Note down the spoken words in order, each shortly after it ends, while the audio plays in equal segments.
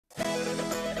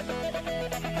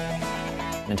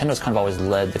Nintendo's kind of always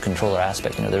led the controller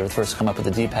aspect. You know, they were the first to come up with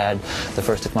the D-pad, the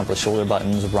first to come up with shoulder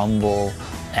buttons, rumble,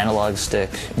 analog stick,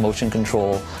 motion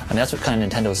control. I mean, that's what kind of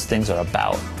Nintendo's things are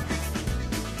about.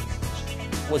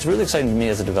 What's really exciting to me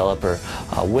as a developer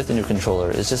with the new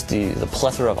controller is just the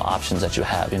plethora of options that you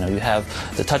have. You know, you have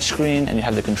the touch screen and you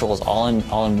have the controls all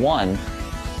in one.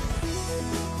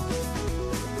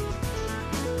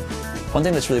 One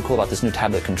thing that's really cool about this new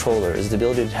tablet controller is the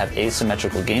ability to have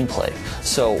asymmetrical gameplay.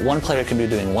 So one player can be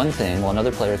doing one thing while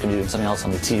another player can be doing something else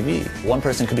on the TV. One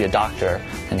person could be a doctor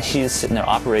and he's sitting there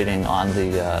operating on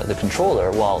the controller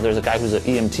while there's a guy who's an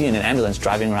EMT in an ambulance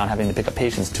driving around having to pick up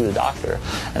patients to the doctor.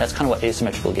 And that's kind of what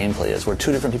asymmetrical gameplay is, where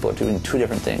two different people are doing two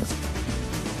different things.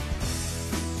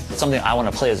 It's something I want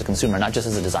to play as a consumer, not just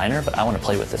as a designer, but I want to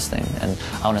play with this thing and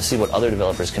I want to see what other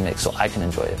developers can make so I can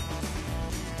enjoy it.